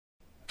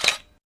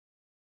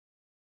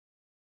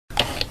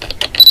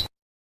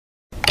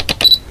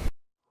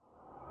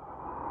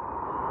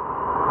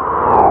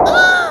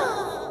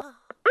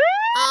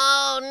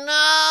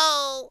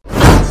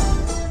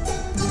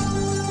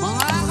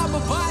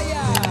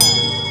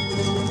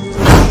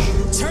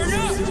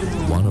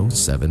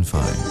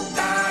075.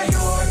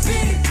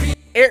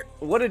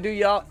 What it do,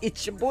 y'all?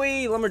 It's your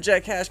boy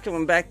Lumberjack Hash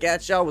coming back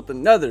at y'all with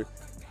another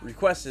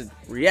requested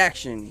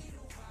reaction.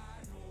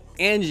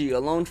 Anji,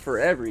 Alone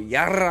Forever.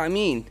 Yara, I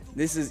mean,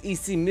 this is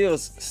EC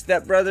Mills'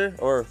 stepbrother,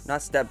 or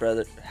not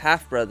stepbrother,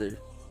 half brother,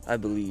 I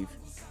believe.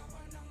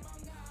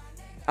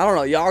 I don't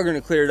know. Y'all are gonna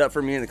clear it up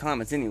for me in the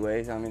comments,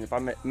 anyways. I mean, if I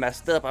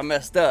messed up, I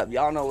messed up.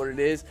 Y'all know what it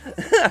is.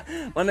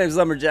 My name's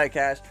Lumberjack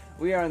Hash.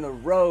 We are on the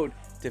road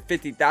to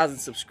 50,000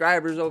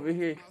 subscribers over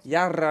here.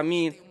 Yara, I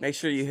mean, make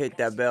sure you hit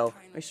that bell.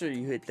 Make sure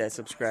you hit that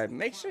subscribe.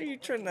 Make sure you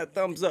turn that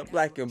thumbs up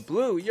black and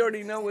blue. You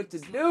already know what to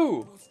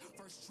do.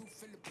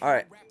 All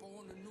right.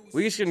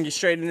 We're just gonna get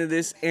straight into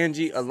this.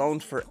 Anji, Alone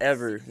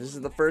Forever. This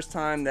is the first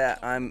time that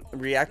I'm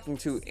reacting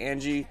to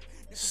Anji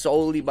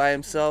solely by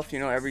himself. You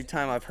know, every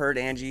time I've heard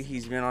Anji,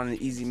 he's been on an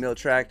Easy Mill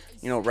track,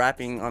 you know,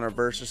 rapping on a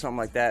verse or something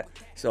like that.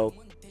 So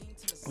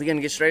we're gonna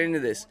get straight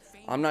into this.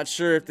 I'm not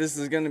sure if this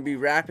is gonna be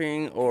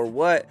rapping or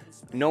what.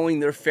 Knowing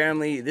their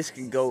family, this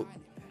could go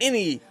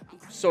any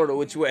sort of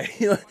which way.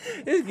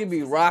 This could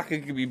be rock,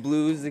 it could be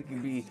blues, it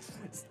could be,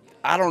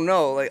 I don't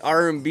know, like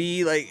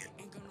R&B. Like,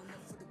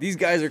 these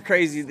guys are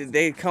crazy.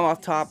 They come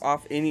off top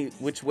off any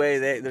which way.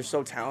 They're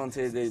so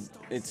talented.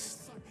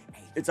 It's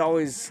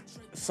always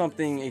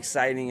something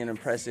exciting and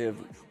impressive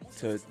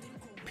to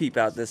peep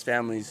out this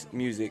family's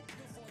music,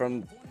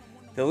 from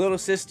the little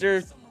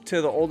sister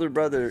to the older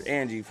brother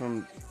Anji,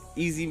 from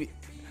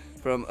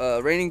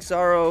Raining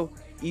Sorrow,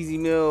 Easy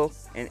Mill,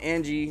 and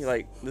Anji.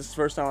 Like, this is the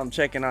first time I'm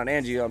checking out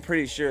Anji. I'm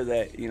pretty sure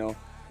that, you know,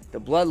 the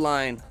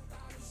bloodline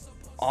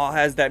all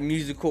has that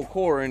musical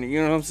core in it,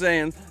 you know what I'm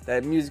saying?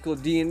 That musical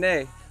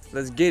DNA.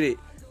 Let's get it.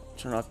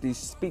 Turn off these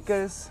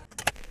speakers.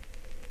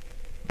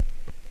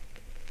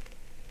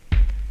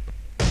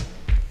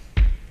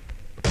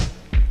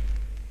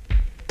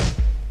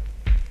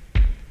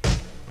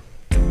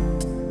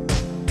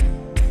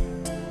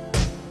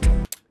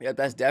 Yeah,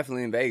 that's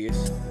definitely in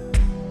Vegas.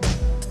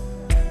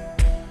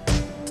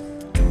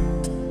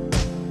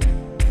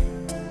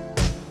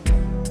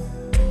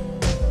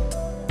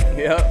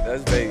 Yep,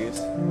 that's Vegas.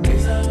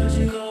 Is that what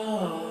you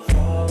call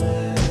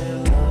falling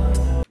in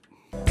love?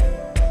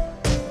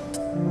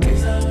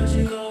 Is that what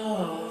you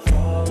call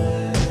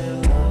falling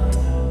in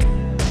love?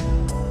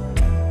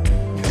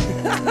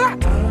 I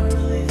don't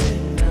really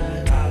think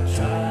that I've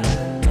tried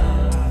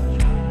enough.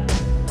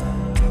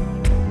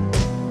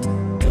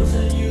 Those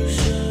that you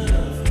should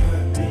have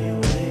hurt me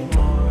way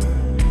more.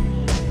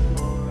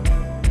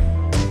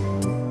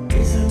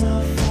 Isn't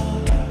my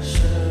fault, I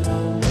should have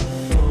known before.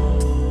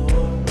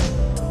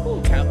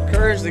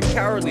 Courage the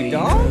Cowardly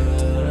Dog?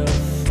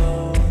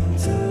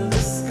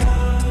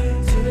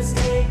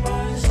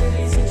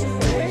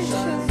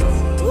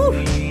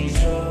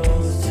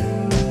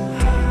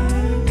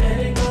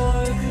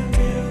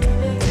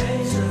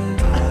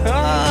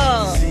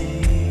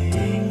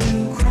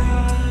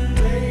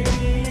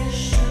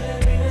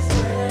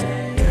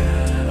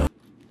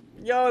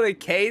 Yo, the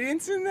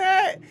cadence in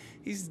that,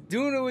 he's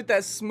doing it with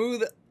that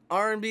smooth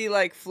R&B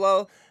like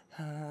flow,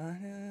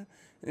 and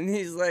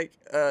he's like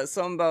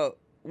something about,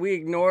 we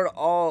ignored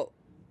all,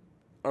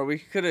 or we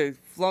could have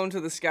flown to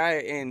the sky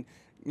and,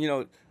 you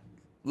know,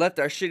 left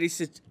our shitty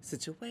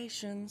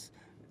situations,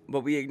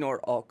 but we ignored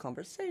all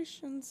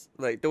conversations.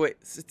 Like the way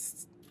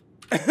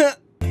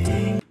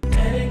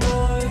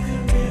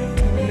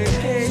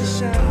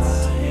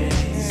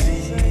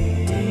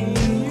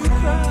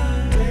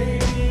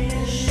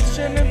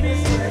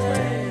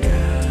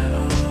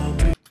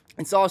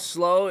it's all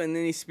slow, and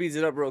then he speeds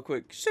it up real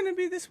quick. Shouldn't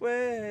be this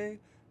way.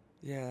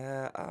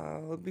 Yeah,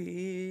 I'll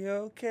be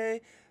okay,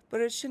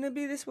 but it shouldn't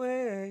be this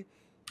way.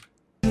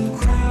 You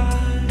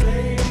cry,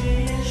 baby,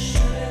 it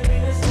shouldn't be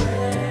this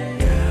way.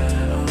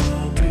 Yeah,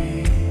 I'll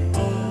be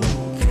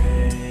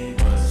okay,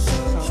 but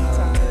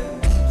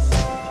sometimes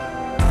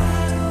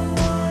I don't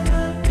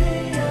wanna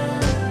be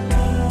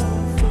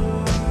alone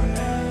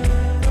forever.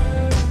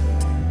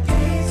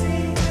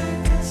 Gazing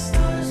at the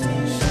stars,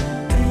 we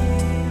should be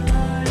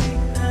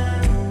like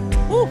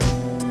them. Woo!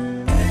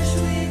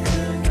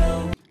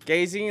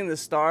 Gazing in the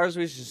stars,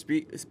 we should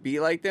be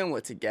like them.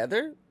 What,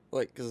 together?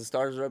 Like, because the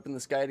stars are up in the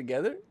sky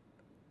together?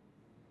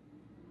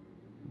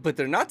 But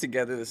they're not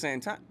together at the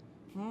same time.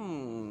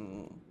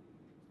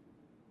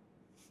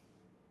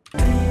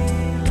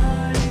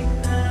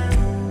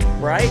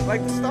 Right?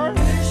 Like the stars?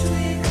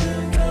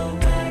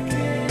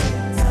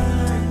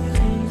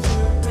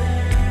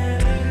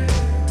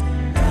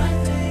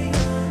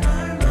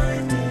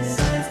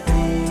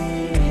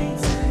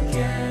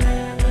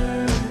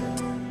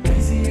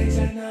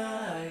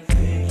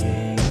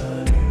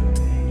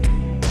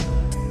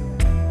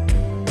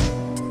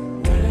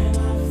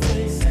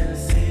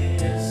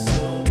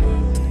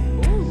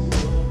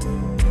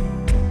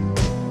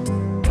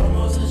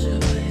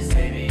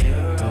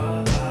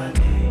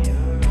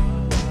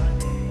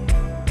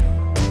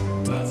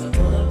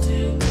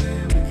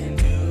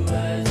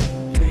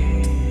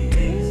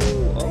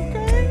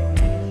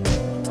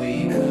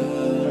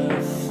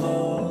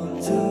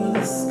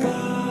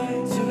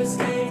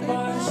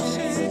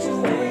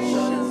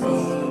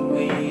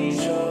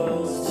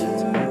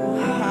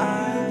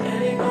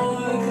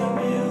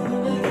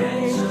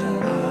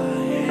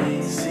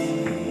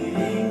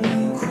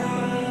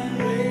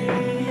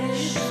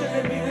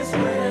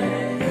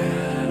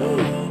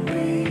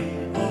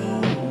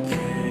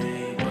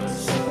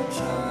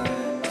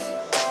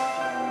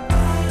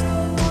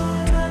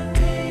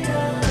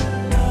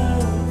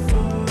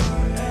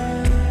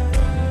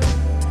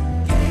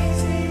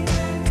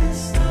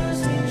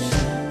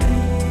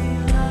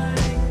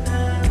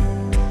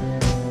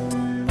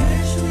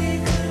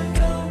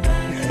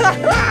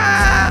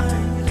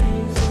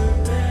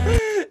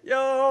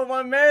 Yo,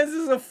 my man's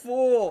is a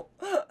fool.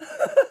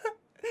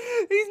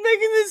 He's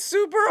making this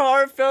super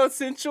heartfelt,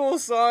 sensual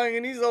song,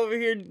 and he's over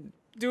here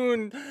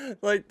doing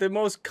like the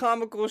most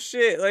comical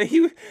shit. Like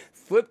he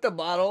flipped the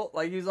bottle,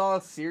 like he's all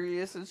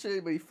serious and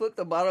shit, but he flipped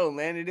the bottle and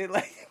landed it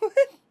like,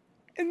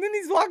 and then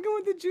he's walking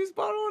with the juice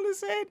bottle on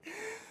his head.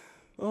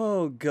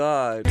 Oh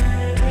God.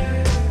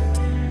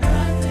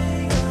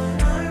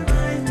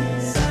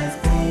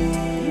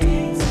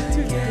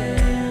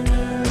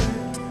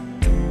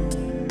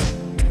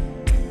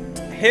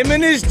 Him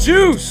and his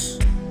juice.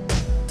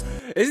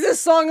 Is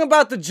this song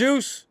about the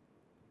juice?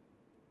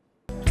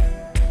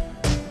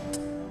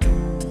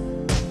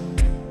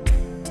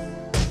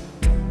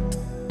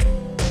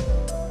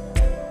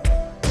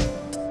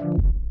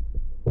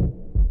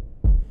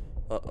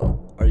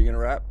 Uh-oh. Are you gonna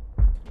rap?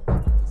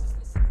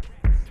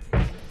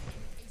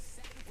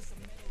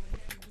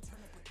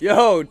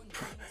 Yo,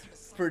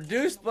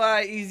 produced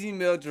by Easy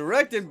Mill,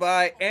 directed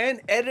by, and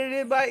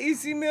edited by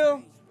Easy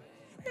Mill.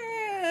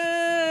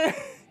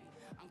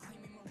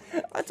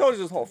 I told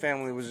you this whole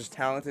family was just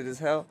talented as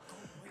hell.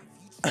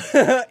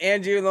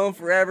 Anji Alone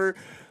Forever.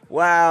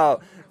 Wow.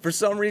 For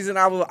some reason,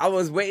 I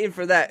was waiting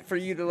for that, for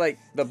you to like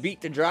the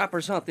beat to drop or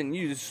something.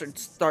 You just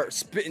start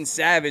spitting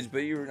savage, but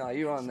you were not.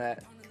 You were on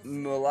that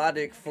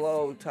melodic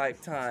flow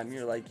type time.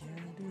 You're like,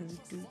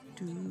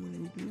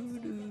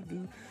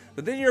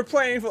 but then you're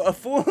playing for a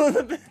fool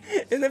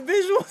in the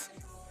visuals.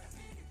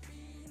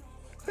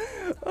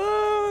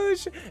 Oh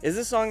shit. Is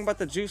this song about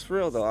the juice for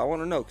real though? I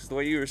want to know, because the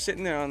way you were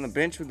sitting there on the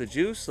bench with the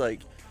juice,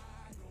 like,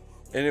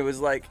 and it was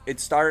like it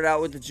started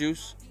out with the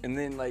juice, and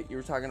then like you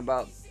were talking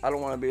about I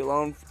don't want to be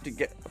alone to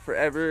get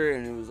forever,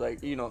 and it was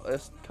like, you know,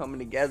 us coming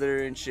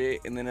together and shit,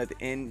 and then at the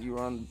end you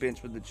were on the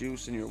bench with the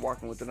juice and you were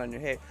walking with it on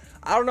your head.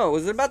 I don't know,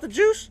 was it about the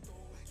juice?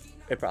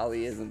 It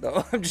probably isn't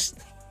though.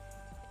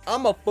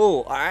 I'm a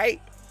fool,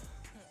 alright?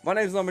 My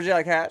name is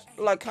Lumberjack Hash.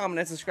 Like, comment,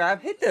 and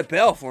subscribe. Hit the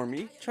bell for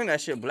me. Turn that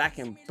shit black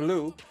and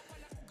blue.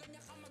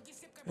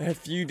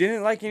 If you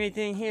didn't like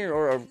anything here,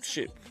 or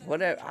shit,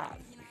 whatever.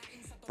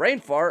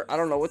 Brain fart. I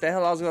don't know what the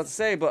hell I was about to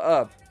say,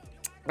 but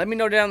let me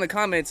know down in the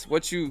comments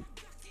what you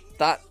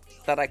thought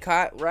that I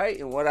caught right,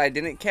 and what I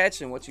didn't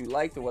catch, and what you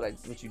liked, and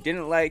what you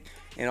didn't like,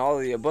 and all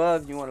of the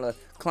above. You want to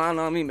clown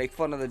on me, make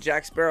fun of the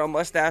Jack Sparrow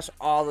mustache,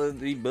 all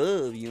of the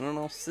above. You don't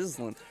know,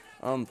 sizzling.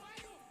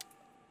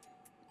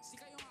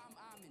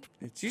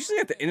 It's usually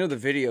at the end of the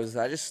videos.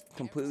 I just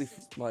completely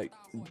like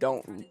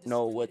don't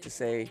know what to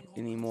say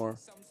anymore.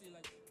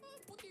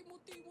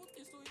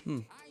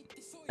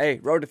 Hey,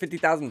 road to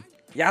 50,000.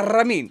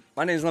 Yaramin.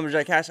 My name is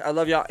Lumberjack Cash. I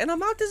love y'all, and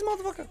I'm out this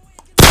motherfucker.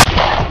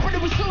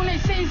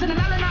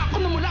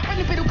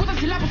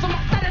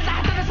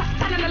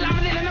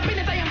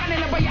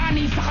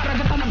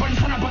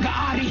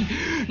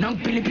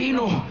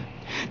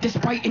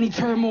 Despite any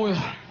turmoil,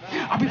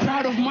 I'll be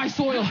proud of my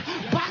soil.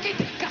 Bakit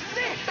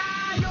kasi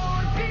tayo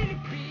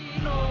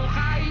Pilipino?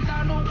 Kahit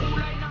anong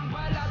kulay ng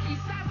balat,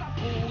 isa sa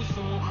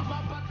puso.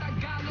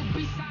 Mapatagalog,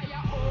 Bisaya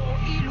o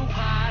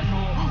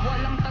Ilocano,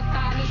 walang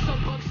tatalo sa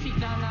bagsik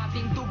ng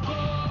ating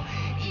dugo.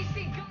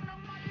 Isigaw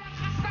ng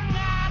malakas ang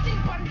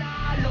ating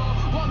panalo.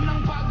 Huwag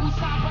nang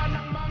pag-usapan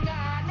ng mga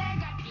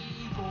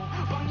negatibo,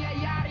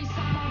 pangyayari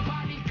sa mga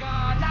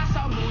balikana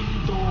sa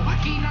mundo.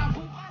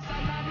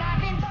 Kinabukasan na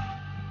natin.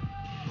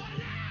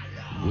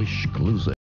 Wish closing.